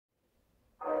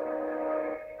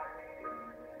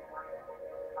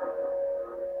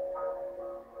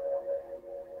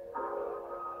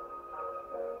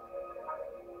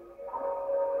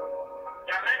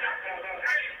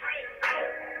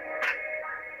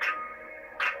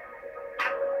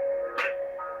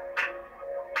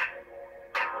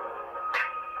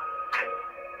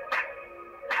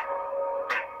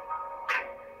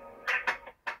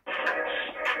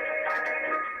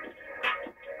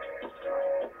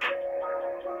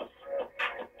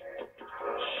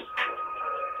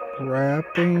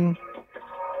Rapping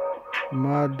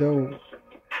my dope.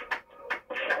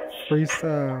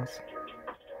 Freestyles.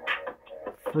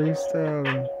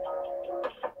 Freestyling.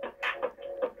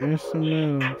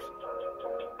 Instrumentals.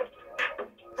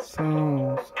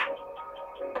 Songs.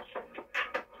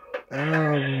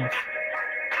 Albums.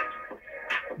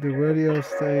 The radio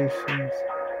stations.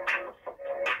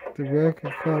 The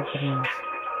record companies.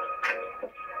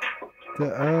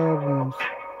 The albums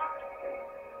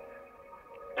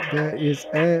that is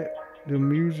at the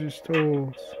music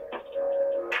stores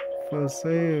for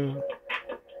sale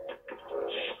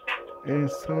and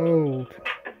sold.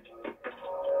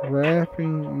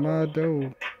 Rapping my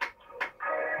dope.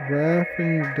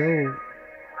 Rapping dope.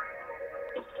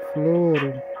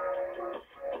 Florida.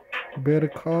 Better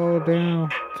call down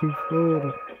to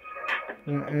Florida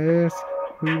and ask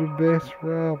who the best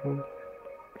rapper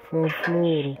from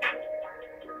Florida.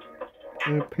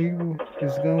 And people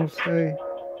is gonna say,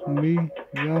 me,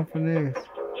 Young Faness.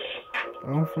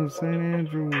 I'm from St.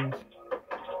 Andrews.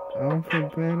 I'm from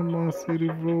Panama City,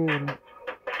 Florida.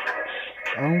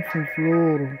 I'm from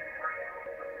Florida.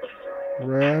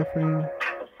 Rapping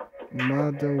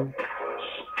my dope.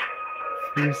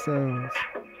 Freestyles.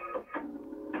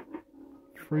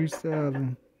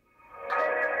 Freestyling.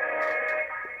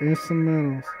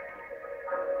 Instrumentals.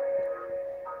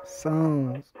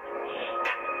 Songs.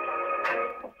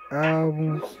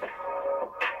 Albums.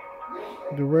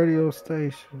 The radio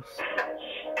stations.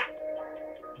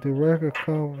 The record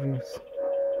companies.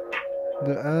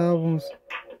 The albums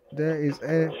that is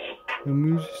at the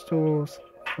music stores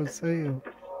for sale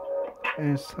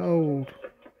and sold.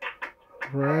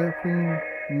 Rapping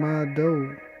my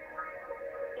dope.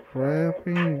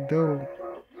 Rapping dope.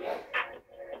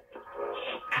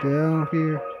 Down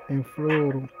here in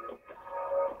Florida.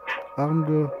 I'm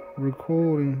the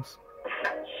recordings.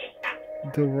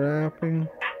 The rapping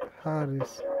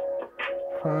hottest.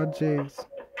 Projects.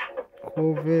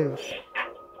 Corvettes.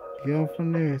 Young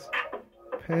Faness.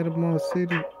 Panama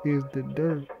City is the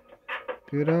dirt.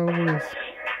 It always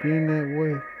been that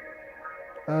way.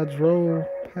 I drove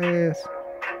past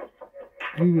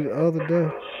you the other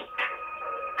day